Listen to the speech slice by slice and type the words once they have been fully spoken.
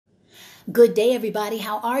Good day, everybody.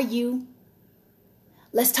 How are you?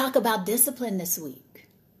 Let's talk about discipline this week.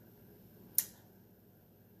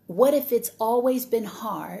 What if it's always been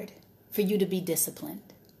hard for you to be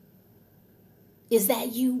disciplined? Is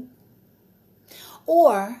that you?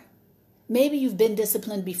 Or maybe you've been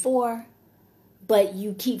disciplined before, but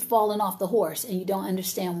you keep falling off the horse and you don't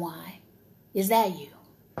understand why. Is that you?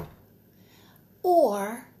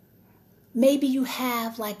 Or maybe you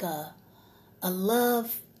have like a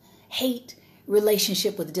love-hate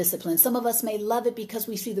relationship with discipline. Some of us may love it because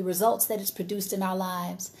we see the results that it's produced in our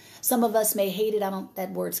lives. Some of us may hate it.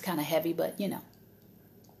 That word's kind of heavy, but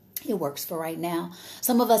it works for right now.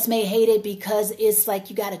 Some of us may hate it because it's like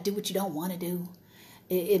you got to do what you don't want to do.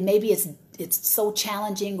 Maybe it's so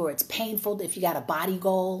challenging, or it's painful if you got a body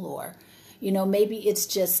goal, or maybe it's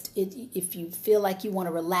just if you feel like you want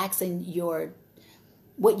to relax and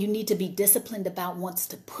what you need to be disciplined about wants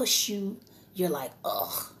to push you. You're like,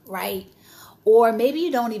 ugh, right? Or maybe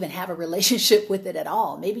you don't even have a relationship with it at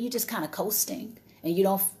all. Maybe you're just kind of coasting and you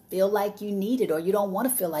don't feel like you need it, or you don't want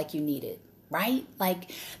to feel like you need it, right?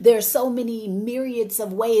 Like there are so many myriads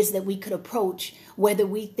of ways that we could approach whether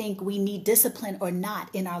we think we need discipline or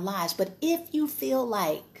not in our lives. But if you feel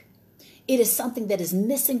like it is something that is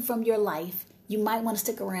missing from your life, you might want to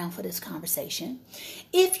stick around for this conversation.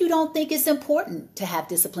 If you don't think it's important to have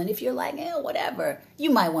discipline, if you're like, whatever, you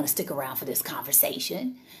might want to stick around for this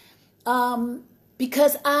conversation.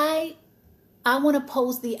 Because I want to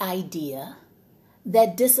pose the idea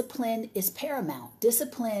that discipline is paramount.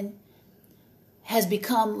 Discipline has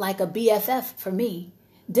become like a BFF for me.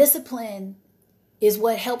 Discipline is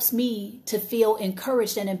what helps me to feel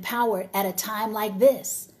encouraged and empowered at a time like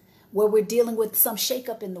this, where we're dealing with some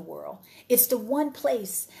shakeup in the world. It's the one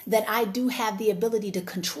place that I do have the ability to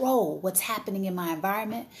control what's happening in my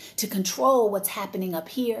environment, to control what's happening up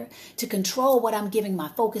here, to control what I'm giving my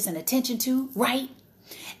focus and attention to, right?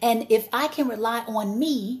 And if I can rely on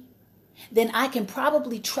me, then I can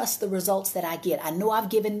probably trust the results that I get. I know I've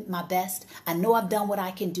given my best. I know I've done what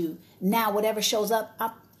I can do. Now, whatever shows up,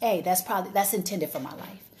 that's intended for my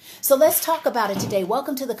life. So let's talk about it today.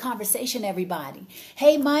 Welcome to the conversation, everybody.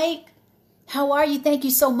 Hey, Mike, how are you? Thank you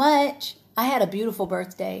so much. I had a beautiful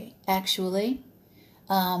birthday, actually.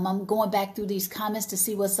 I'm going back through these comments to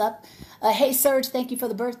see what's up. Hey, Serge, thank you for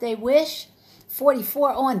the birthday wish.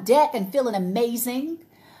 44 on deck and feeling amazing.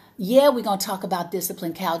 Yeah, we're going to talk about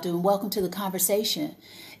discipline, Caldoon. Welcome to the conversation.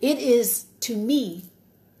 It is, to me,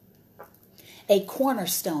 a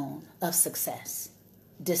cornerstone of success,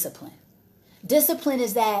 discipline. Discipline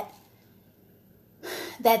is that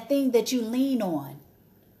thing that you lean on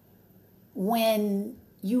when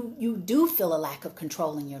you do feel a lack of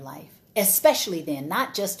control in your life, especially then,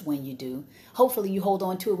 not just when you do. Hopefully you hold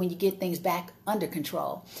on to it when you get things back under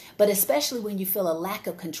control, but especially when you feel a lack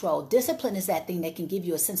of control. Discipline is that thing that can give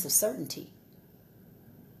you a sense of certainty,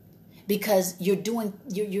 because you're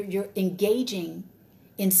engaging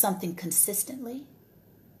in something consistently,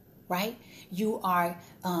 right? You are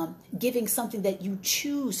giving something that you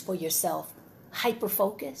choose for yourself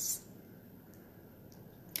hyper-focus.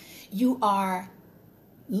 You are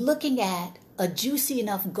looking at a juicy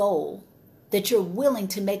enough goal that you're willing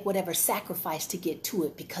to make whatever sacrifice to get to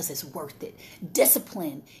it because it's worth it.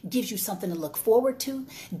 Discipline gives you something to look forward to.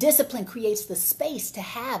 Discipline creates the space to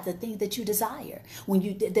have the thing that you desire.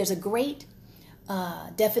 There's a great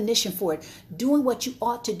definition for it. Doing what you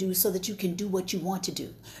ought to do so that you can do what you want to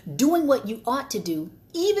do. Doing what you ought to do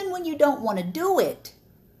even when you don't want to do it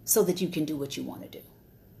so that you can do what you want to do.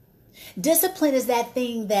 Discipline is that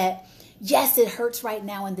thing that, yes, it hurts right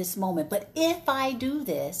now in this moment, but if I do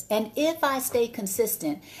this and if I stay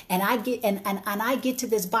consistent and I get to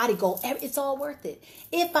this body goal, it's all worth it.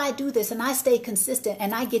 If I do this and I stay consistent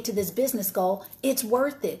and I get to this business goal, it's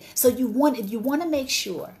worth it. So you want to make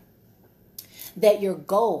sure that your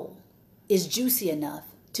goal is juicy enough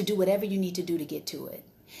to do whatever you need to do to get to it.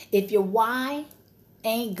 If your why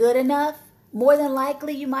ain't good enough, more than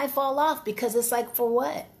likely you might fall off, because it's like, for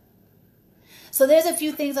what? So there's a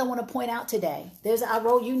few things I want to point out today. I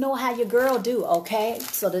wrote, you know how your girl do, okay?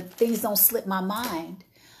 So that things don't slip my mind,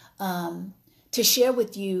 to share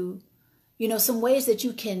with you, some ways that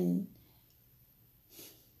you can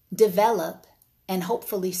develop and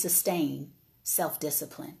hopefully sustain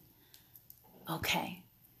self-discipline. Okay.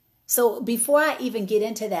 So before I even get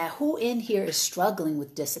into that, who in here is struggling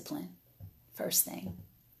with discipline? First thing.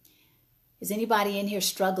 Is anybody in here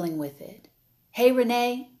struggling with it? Hey,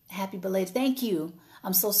 Renee. Happy belated. Thank you.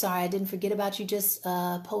 I'm so sorry. I didn't forget about you. Just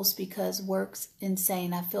post because work's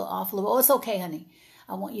insane. I feel awful. Oh, it's okay, honey.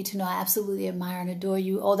 I want you to know I absolutely admire and adore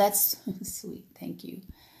you. Oh, that's sweet. Thank you.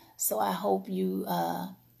 So I hope you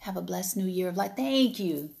Have a blessed new year of life. Thank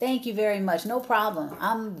you. Thank you very much. No problem.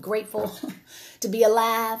 I'm grateful to be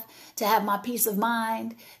alive, to have my peace of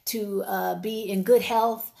mind, to be in good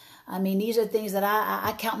health. I mean, these are things that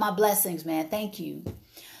I count my blessings, man. Thank you.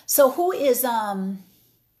 So who is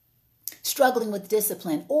struggling with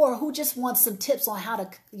discipline, or who just wants some tips on how to,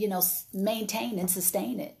 maintain and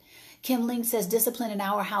sustain it? Kim Ling says discipline in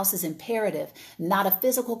our house is imperative, not a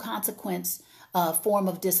physical consequence form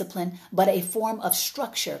of discipline, but a form of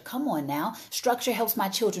structure. Come on now. Structure helps my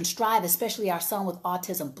children strive, especially our son with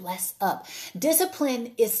autism. Bless up.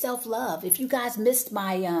 Discipline is self-love. If you guys missed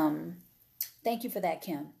my, thank you for that,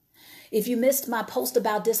 Kim. If you missed my post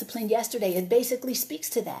about discipline yesterday, it basically speaks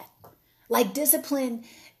to that. Like discipline,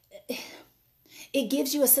 it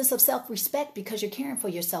gives you a sense of self-respect because you're caring for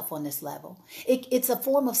yourself on this level. It's a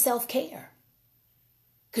form of self-care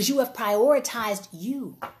because you have prioritized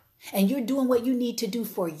you and you're doing what you need to do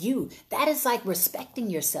for you. That is like respecting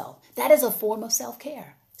yourself. That is a form of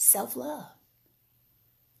self-care, self-love.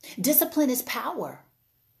 Discipline is power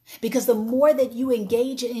because the more that you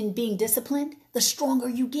engage in being disciplined, the stronger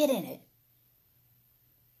you get in it.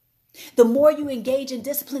 The more you engage in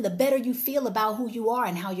discipline, the better you feel about who you are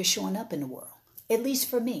and how you're showing up in the world. At least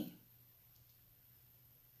for me.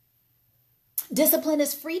 Discipline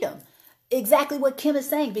is freedom. Exactly what Kim is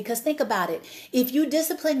saying, because think about it. If you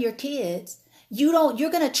discipline your kids, you're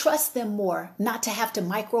going to trust them more not to have to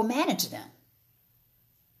micromanage them.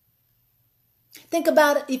 Think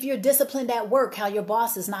about it if you're disciplined at work, how your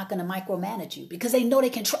boss is not going to micromanage you because they know they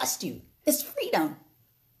can trust you. It's freedom.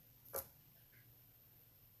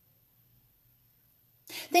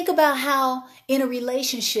 Think about how in a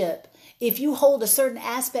relationship, if you hold a certain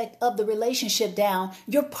aspect of the relationship down,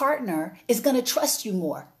 your partner is going to trust you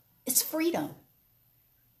more. It's freedom.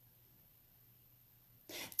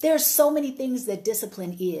 There are so many things that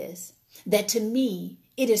discipline is that to me,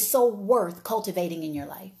 it is so worth cultivating in your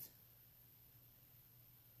life.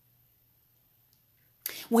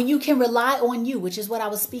 When you can rely on you, which is what I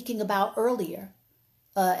was speaking about earlier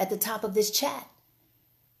at the top of this chat.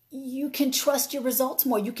 You can trust your results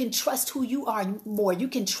more. You can trust who you are more. You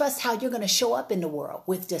can trust how you're going to show up in the world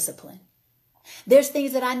with discipline. There's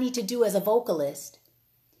things that I need to do as a vocalist,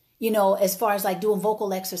 as far as like doing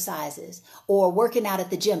vocal exercises or working out at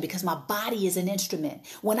the gym because my body is an instrument.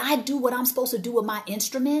 When I do what I'm supposed to do with my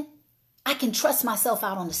instrument, I can trust myself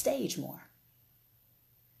out on the stage more.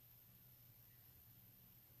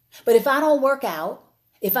 But if I don't work out,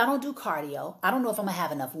 if I don't do cardio, I don't know if I'm going to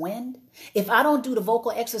have enough wind. If I don't do the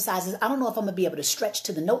vocal exercises, I don't know if I'm going to be able to stretch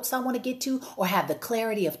to the notes I want to get to or have the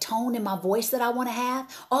clarity of tone in my voice that I want to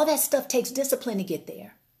have. All that stuff takes discipline to get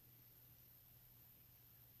there.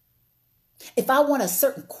 If I want a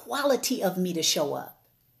certain quality of me to show up,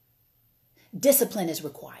 discipline is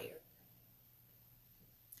required.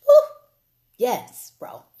 Woo! Yes,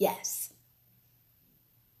 bro. Yes.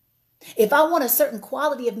 If I want a certain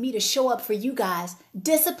quality of me to show up for you guys,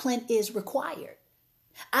 discipline is required.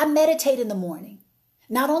 I meditate in the morning,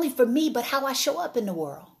 not only for me, but how I show up in the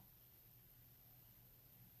world.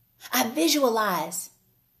 I visualize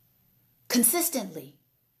consistently,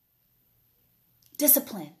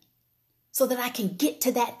 discipline, so that I can get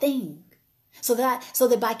to that thing. So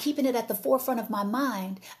that by keeping it at the forefront of my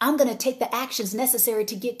mind, I'm going to take the actions necessary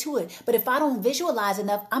to get to it. But if I don't visualize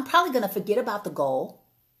enough, I'm probably going to forget about the goal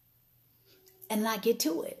and not get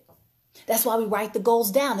to it. That's why we write the goals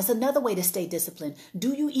down. It's another way to stay disciplined.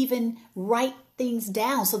 Do you even write things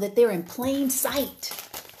down so that they're in plain sight?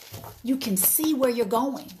 You can see where you're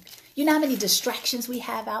going. You know how many distractions we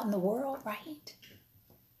have out in the world, right?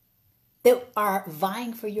 That are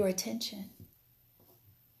vying for your attention.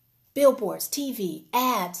 Billboards, TV,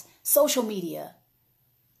 ads, social media,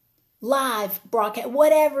 live broadcast,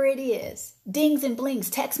 whatever it is, dings and blings,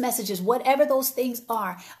 text messages, whatever those things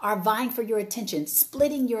are vying for your attention,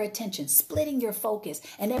 splitting your focus.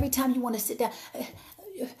 And every time you want to sit down,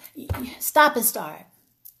 stop and start.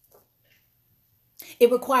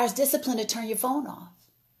 It requires discipline to turn your phone off.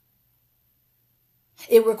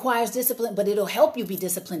 It requires discipline, but it'll help you be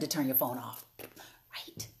disciplined to turn your phone off.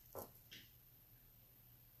 Right?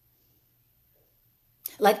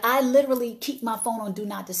 Like I literally keep my phone on Do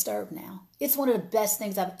Not Disturb now. It's one of the best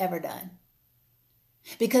things I've ever done.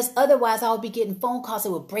 Because otherwise I would be getting phone calls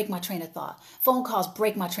that would break my train of thought. Phone calls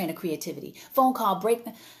break my train of creativity. Phone call break.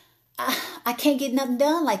 I can't get nothing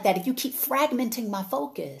done like that if you keep fragmenting my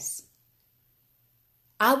focus.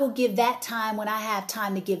 I will give that time when I have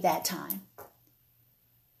time to give that time.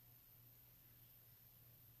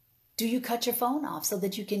 Do you cut your phone off so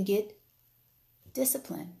that you can get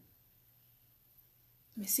discipline?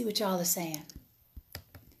 Let me see what y'all are saying.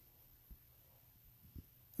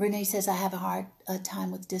 Renee says, I have a hard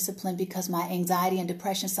time with discipline because my anxiety and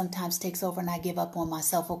depression sometimes takes over and I give up on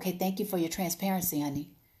myself. Okay, thank you for your transparency, honey.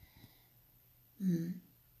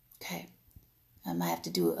 Okay. I might have to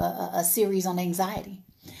do a series on anxiety.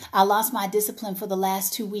 I lost my discipline for the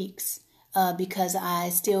last 2 weeks because I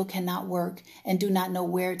still cannot work and do not know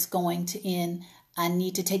where it's going to end. I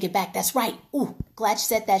need to take it back. That's right. Ooh, glad you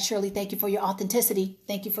said that, Shirley. Thank you for your authenticity.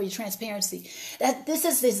 Thank you for your transparency. This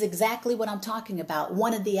is exactly what I'm talking about.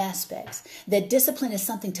 One of the aspects that discipline is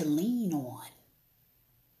something to lean on.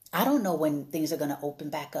 I don't know when things are going to open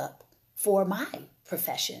back up for my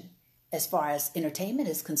profession as far as entertainment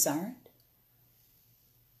is concerned.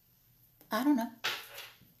 I don't know.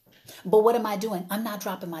 But what am I doing? I'm not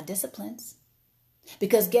dropping my disciplines.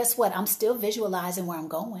 Because guess what? I'm still visualizing where I'm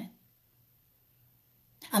going.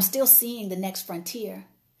 I'm still seeing the next frontier.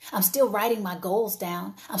 I'm still writing my goals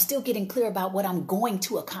down. I'm still getting clear about what I'm going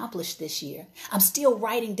to accomplish this year. I'm still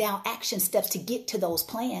writing down action steps to get to those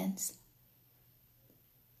plans.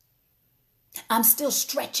 I'm still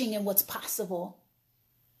stretching in what's possible.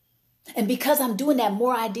 And because I'm doing that,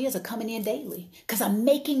 more ideas are coming in daily because I'm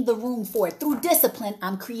making the room for it. Through discipline,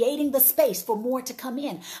 I'm creating the space for more to come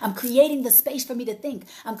in. I'm creating the space for me to think.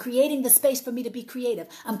 I'm creating the space for me to be creative.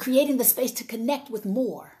 I'm creating the space to connect with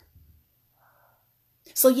more.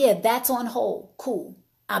 So yeah, that's on hold. Cool.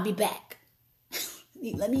 I'll be back.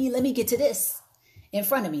 Let me get to this in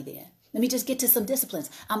front of me then. Let me just get to some disciplines.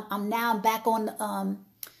 I'm now back on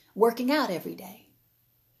working out every day.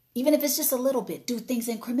 Even if it's just a little bit, do things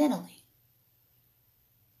incrementally.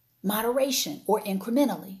 Moderation or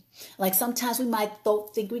incrementally. Like sometimes we might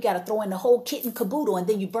think we got to throw in the whole kit and caboodle and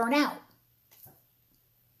then you burn out.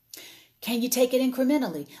 Can you take it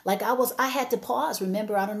incrementally? Like I had to pause.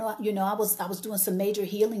 Remember, I don't know, I was doing some major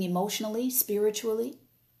healing emotionally, spiritually,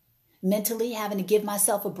 mentally, having to give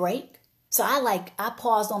myself a break. So I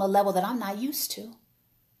paused on a level that I'm not used to.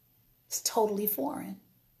 It's totally foreign.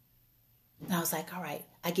 And I was like, all right,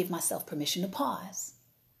 I give myself permission to pause.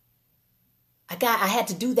 I had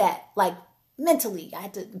to do that like mentally. I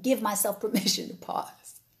had to give myself permission to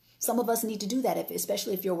pause. Some of us need to do that,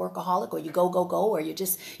 especially if you're a workaholic or you go, or you're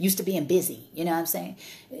just used to being busy. You know what I'm saying?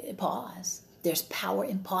 Pause. There's power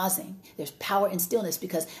in pausing. There's power in stillness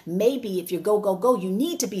because maybe if you go, you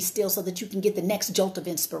need to be still so that you can get the next jolt of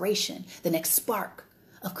inspiration, the next spark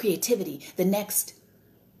of creativity, the next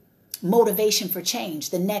motivation for change,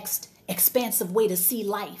 the next expansive way to see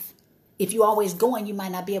life. If you're always going, you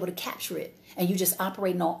might not be able to capture it. And you just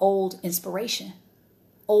operating on old inspiration,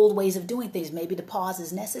 old ways of doing things. Maybe the pause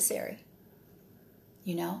is necessary.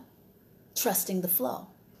 Trusting the flow.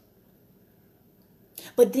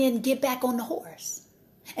 But then get back on the horse.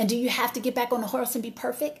 And do you have to get back on the horse and be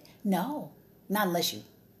perfect? No, not unless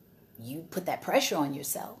you put that pressure on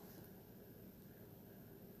yourself.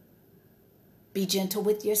 Be gentle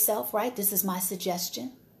with yourself, right? This is my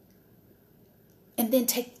suggestion. And then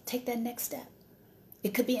take that next step.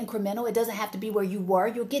 It could be incremental. It doesn't have to be where you were.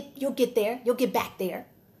 You'll get there. You'll get back there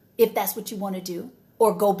if that's what you want to do,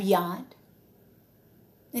 or go beyond.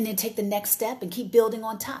 And then take the next step and keep building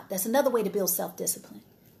on top. That's another way to build self-discipline,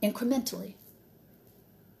 incrementally.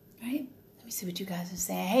 Right? Let me see what you guys are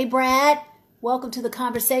saying. Hey, Brad, welcome to the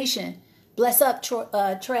conversation. Bless up,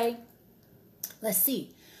 Trey. Let's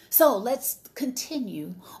see. So let's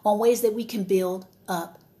continue on ways that we can build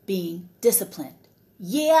up being disciplined.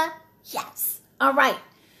 Yeah, yes. All right.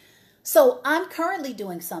 So I'm currently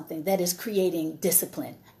doing something that is creating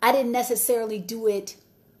discipline. I didn't necessarily do it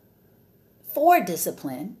for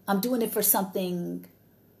discipline. I'm doing it for something.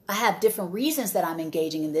 I have different reasons that I'm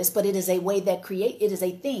engaging in this, but it is a way that it is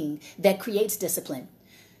a thing that creates discipline.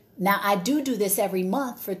 Now, I do this every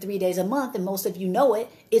month for 3 days a month, and most of you know it.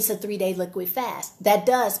 It's a 3-day liquid fast. That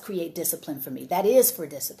does create discipline for me. That is for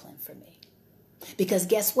discipline for me. Because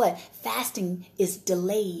guess what? Fasting is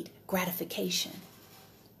delayed gratification.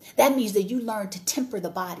 That means that you learn to temper the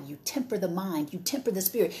body, you temper the mind, you temper the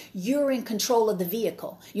spirit. You're in control of the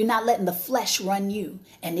vehicle. You're not letting the flesh run you.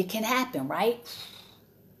 And it can happen, right?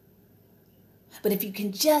 But if you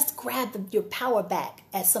can just grab your power back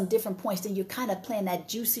at some different points, then you're kind of playing that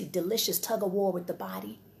juicy, delicious tug of war with the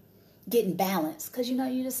body, getting balanced. Because,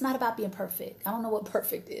 it's not about being perfect. I don't know what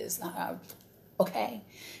perfect is. Okay?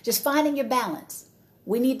 Just finding your balance.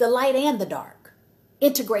 We need the light and the dark.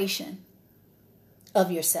 Integration of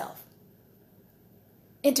yourself.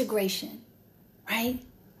 Integration, right?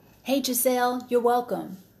 Hey, Giselle, you're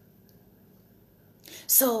welcome.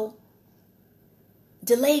 So,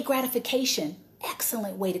 delayed gratification,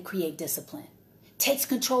 excellent way to create discipline. Takes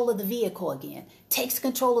control of the vehicle again. Takes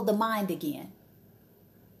control of the mind again.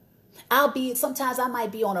 Sometimes I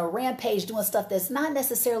might be on a rampage doing stuff that's not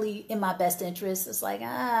necessarily in my best interest. It's like,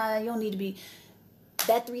 you don't need to be.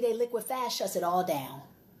 That 3-day liquid fast shuts it all down.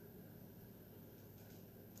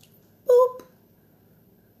 Boop.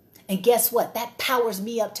 And guess what? That powers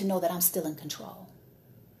me up to know that I'm still in control.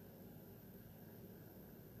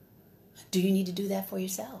 Do you need to do that for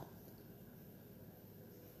yourself?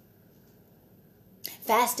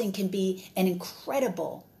 Fasting can be an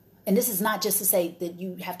incredible, and this is not just to say that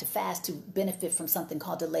you have to fast to benefit from something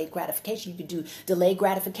called delayed gratification. You could do delayed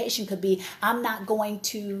gratification could be, I'm not going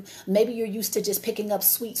to, maybe you're used to just picking up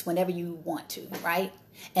sweets whenever you want to, right?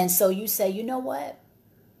 And so you say, you know what?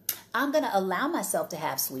 I'm going to allow myself to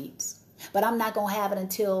have sweets, but I'm not going to have it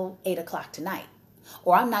until 8 o'clock tonight.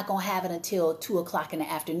 Or I'm not going to have it until 2 o'clock in the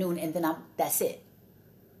afternoon, and then that's it.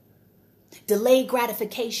 Delayed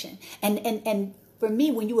gratification. And for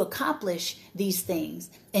me, when you accomplish these things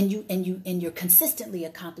and you're consistently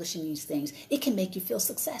accomplishing these things, it can make you feel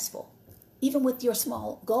successful, even with your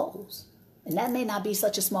small goals. And that may not be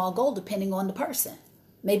such a small goal depending on the person.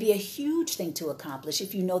 Maybe a huge thing to accomplish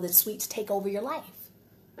if you know that sweets take over your life.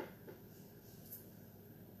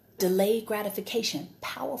 Delayed gratification,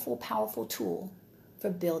 powerful, powerful tool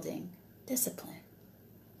for building discipline.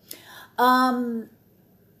 Of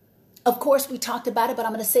course, we talked about it, but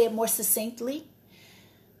I'm going to say it more succinctly.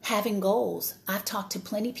 Having goals. I've talked to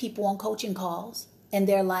plenty of people on coaching calls, and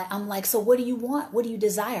I'm like, so what do you want? What do you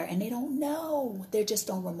desire? And they don't know. They're just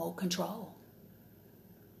on remote control.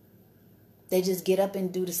 They just get up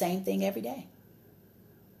and do the same thing every day.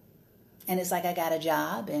 And it's like, I got a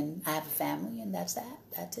job and I have a family, and that's that.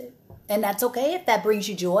 That's it. And that's okay if that brings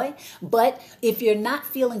you joy. But if you're not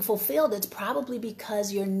feeling fulfilled, it's probably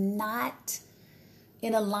because you're not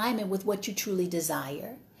in alignment with what you truly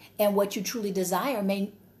desire. And what you truly desire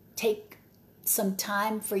may take some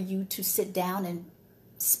time for you to sit down and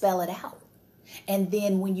spell it out. And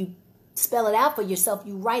then when you spell it out for yourself,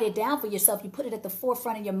 you write it down for yourself, you put it at the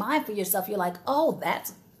forefront of your mind for yourself. You're like, oh,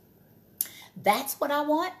 that's what I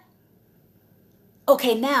want.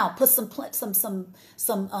 Okay, now put some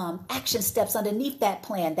action steps underneath that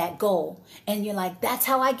plan, that goal. And you're like, that's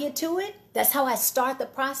how I get to it? That's how I start the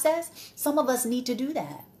process? Some of us need to do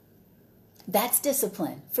that. That's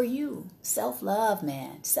discipline for you. Self-love,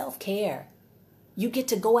 man. Self-care. You get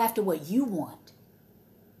to go after what you want.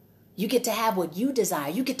 You get to have what you desire.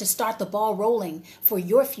 You get to start the ball rolling for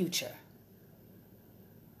your future.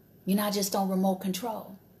 You're not just on remote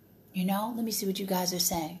control. You know? Let me see what you guys are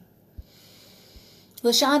saying.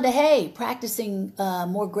 LaShonda, hey, practicing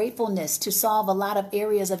more gratefulness to solve a lot of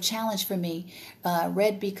areas of challenge for me.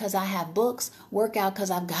 Read because I have books. Work out because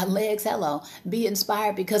I've got legs. Hello. Be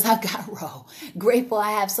inspired because I've got row. Grateful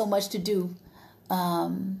I have so much to do.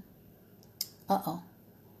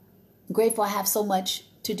 Grateful I have so much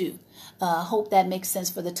to do. Hope that makes sense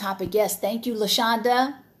for the topic. Yes, thank you,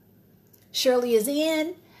 LaShonda. Shirley is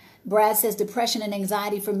in. Brad says depression and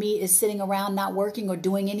anxiety for me is sitting around not working or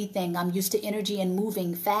doing anything. I'm used to energy and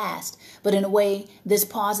moving fast. But in a way, this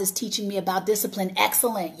pause is teaching me about discipline.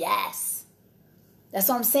 Excellent. Yes. That's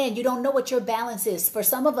what I'm saying. You don't know what your balance is. For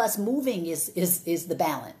some of us, moving is the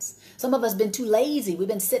balance. Some of us been too lazy. We've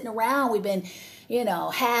been sitting around. We've been,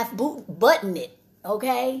 half butting it.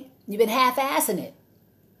 Okay? You've been half-assing it.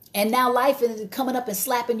 And now life is coming up and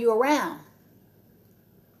slapping you around.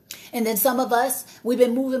 And then some of us, we've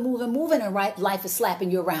been moving, and life is slapping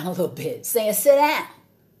you around a little bit, saying, sit down,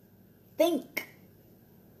 think,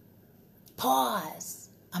 pause.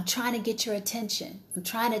 I'm trying to get your attention. I'm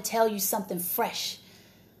trying to tell you something fresh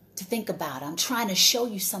to think about. I'm trying to show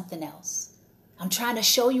you something else. I'm trying to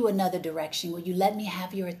show you another direction. Will you let me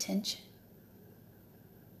have your attention?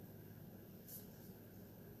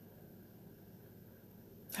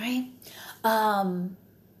 Right?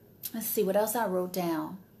 Let's see what else I wrote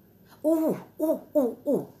down. Ooh.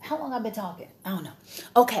 How long have I been talking? I don't know.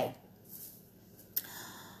 Okay.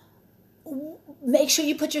 Make sure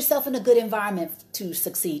you put yourself in a good environment to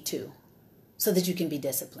succeed too, so that you can be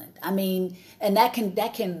disciplined. I mean, and that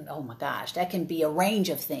can, oh my gosh, that can be a range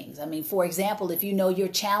of things. I mean, for example, if you know you're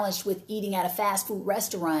challenged with eating at a fast food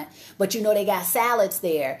restaurant, but you know they got salads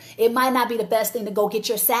there, it might not be the best thing to go get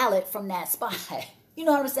your salad from that spot. You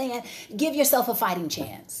know what I'm saying? Give yourself a fighting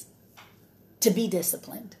chance to be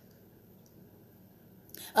disciplined.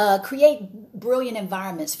 Create brilliant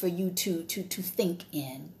environments for you to think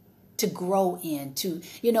in, to grow in, to,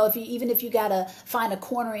 if you got to find a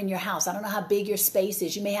corner in your house, I don't know how big your space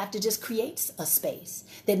is, you may have to just create a space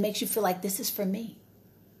that makes you feel like this is for me.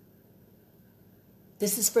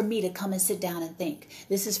 This is for me to come and sit down and think.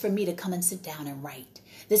 This is for me to come and sit down and write.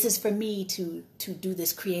 This is for me to do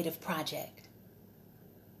this creative project.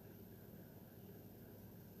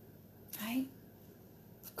 right?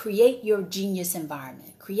 Create your genius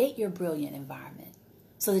environment. Create your brilliant environment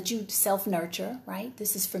so that you self-nurture, right?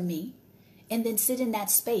 This is for me. And then sit in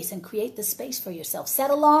that space and create the space for yourself. Set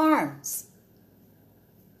alarms.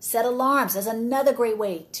 Set alarms. That's another great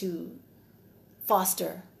way to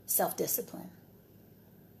foster self-discipline.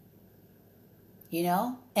 You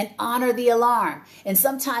know, and honor the alarm. And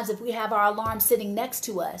sometimes if we have our alarm sitting next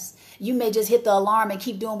to us, you may just hit the alarm and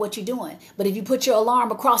keep doing what you're doing. But if you put your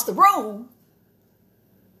alarm across the room,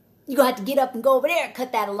 you're going to have to get up and go over there and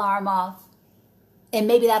cut that alarm off. And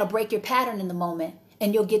maybe that'll break your pattern in the moment.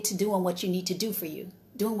 And you'll get to doing what you need to do for you.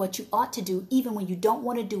 Doing what you ought to do, even when you don't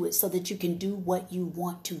want to do it, so that you can do what you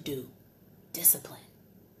want to do. Discipline.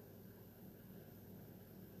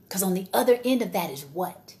 Because on the other end of that is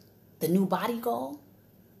what? The new body goal?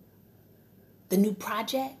 The new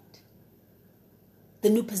project? The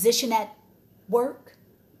new position at work?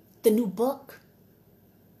 The new book?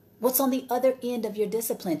 What's on the other end of your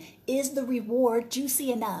discipline? Is the reward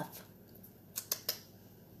juicy enough?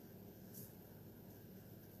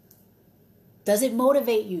 Does it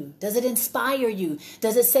motivate you? Does it inspire you?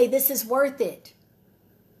 Does it say this is worth it?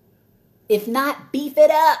 If not, beef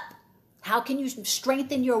it up. How can you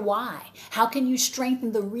strengthen your why? How can you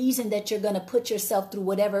strengthen the reason that you're going to put yourself through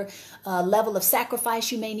whatever level of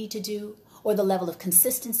sacrifice you may need to do, or the level of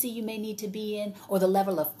consistency you may need to be in, or the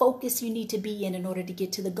level of focus you need to be in order to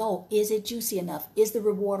get to the goal? Is it juicy enough? Is the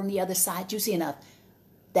reward on the other side juicy enough?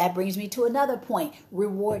 That brings me to another point.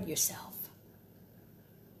 Reward yourself.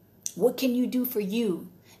 What can you do for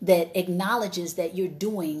you that acknowledges that you're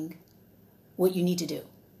doing what you need to do?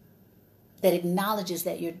 That acknowledges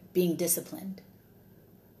that you're being disciplined?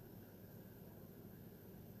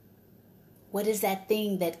 What is that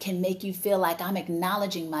thing that can make you feel like I'm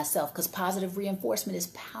acknowledging myself? Because positive reinforcement is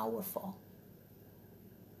powerful.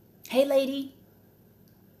 Hey, lady.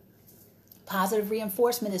 Positive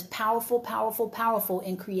reinforcement is powerful, powerful, powerful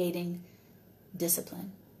in creating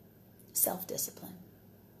discipline, self-discipline.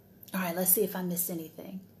 All right, let's see if I missed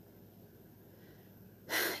anything.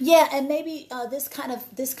 Yeah, and maybe this kind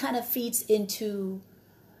of feeds into,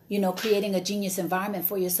 creating a genius environment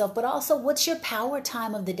for yourself. But also, what's your power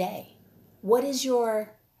time of the day? What is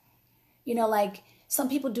your, like some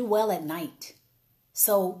people do well at night.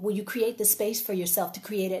 So will you create the space for yourself to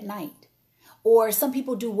create at night? Or some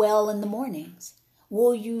people do well in the mornings.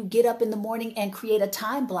 Will you get up in the morning and create a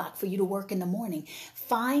time block for you to work in the morning?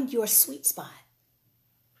 Find your sweet spot.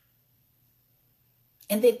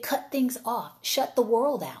 And then cut things off. Shut the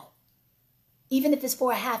world out. Even if it's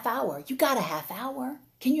for a half hour. You got a half hour.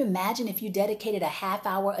 Can you imagine if you dedicated a half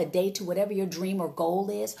hour a day to whatever your dream or goal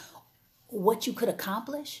is? What you could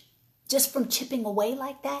accomplish? Just from chipping away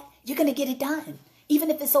like that? You're going to get it done.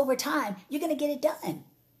 Even if it's over time, you're going to get it done.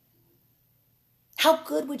 How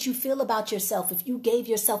good would you feel about yourself if you gave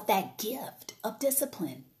yourself that gift of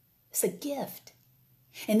discipline? It's a gift.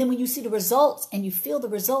 And then when you see the results and you feel the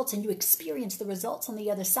results and you experience the results on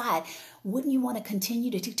the other side, wouldn't you want to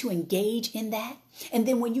continue to engage in that? And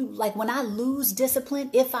then when I lose discipline,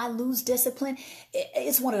 if I lose discipline,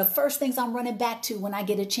 it's one of the first things I'm running back to when I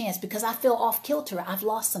get a chance, because I feel off kilter. I've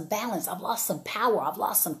lost some balance. I've lost some power. I've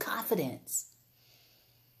lost some confidence.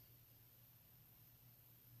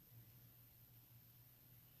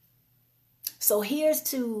 So here's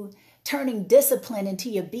to turning discipline into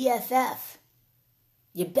your BFF.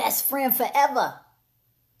 Your best friend forever.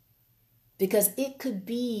 Because it could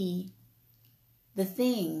be the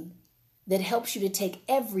thing that helps you to take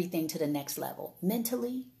everything to the next level.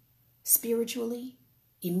 Mentally, spiritually,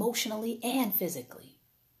 emotionally, and physically.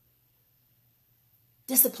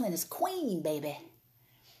 Discipline is queen, baby.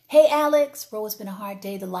 Hey, Alex. Bro, it's been a hard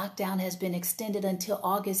day. The lockdown has been extended until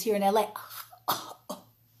August here in LA.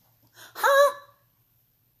 Huh?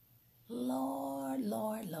 Lord,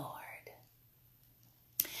 Lord, Lord.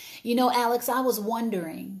 Alex, I was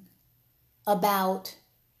wondering about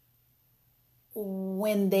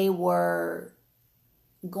when they were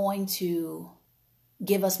going to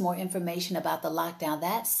give us more information about the lockdown.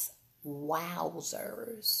 That's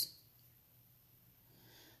wowzers.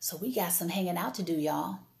 So we got some hanging out to do,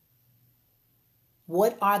 y'all.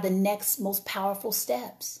 What are the next most powerful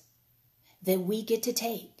steps that we get to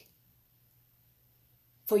take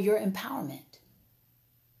for your empowerment?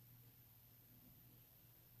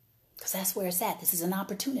 Because that's where it's at. This is an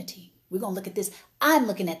opportunity. We're going to look at this. I'm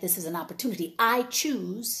looking at this as an opportunity. I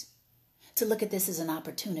choose to look at this as an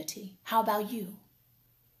opportunity. How about you?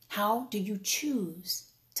 How do you choose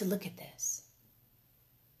to look at this?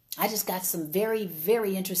 I just got some very,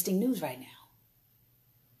 very interesting news right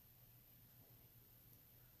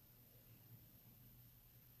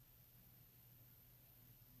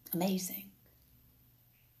now. Amazing.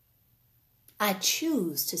 I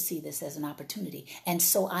choose to see this as an opportunity, and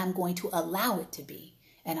so I'm going to allow it to be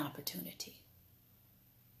an opportunity.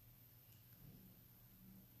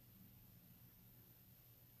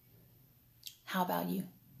 How about you?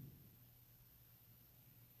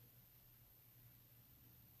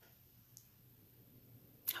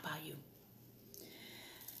 How about you?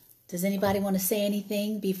 Does anybody want to say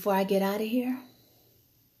anything before I get out of here?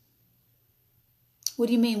 What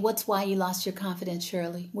do you mean? What's why you lost your confidence,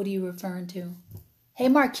 Shirley? What are you referring to? Hey,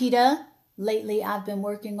 Marquita. Lately, I've been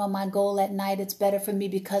working on my goal at night. It's better for me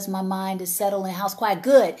because my mind is settled and house quiet.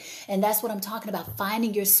 Good. And that's what I'm talking about.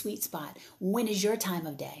 Finding your sweet spot. When is your time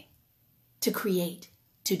of day to create,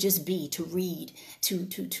 to just be, to read, to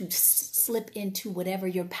slip into whatever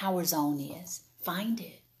your power zone is? Find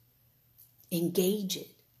it. Engage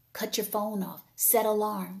it. Cut your phone off. Set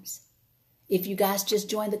alarms. If you guys just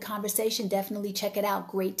joined the conversation, definitely check it out.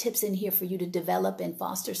 Great tips in here for you to develop and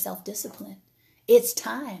foster self-discipline. It's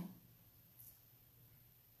time.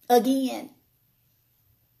 Again.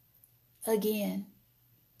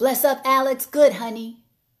 Bless up, Alex. Good, honey.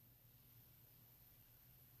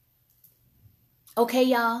 Okay,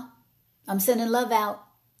 y'all. I'm sending love out.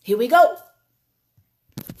 Here we go.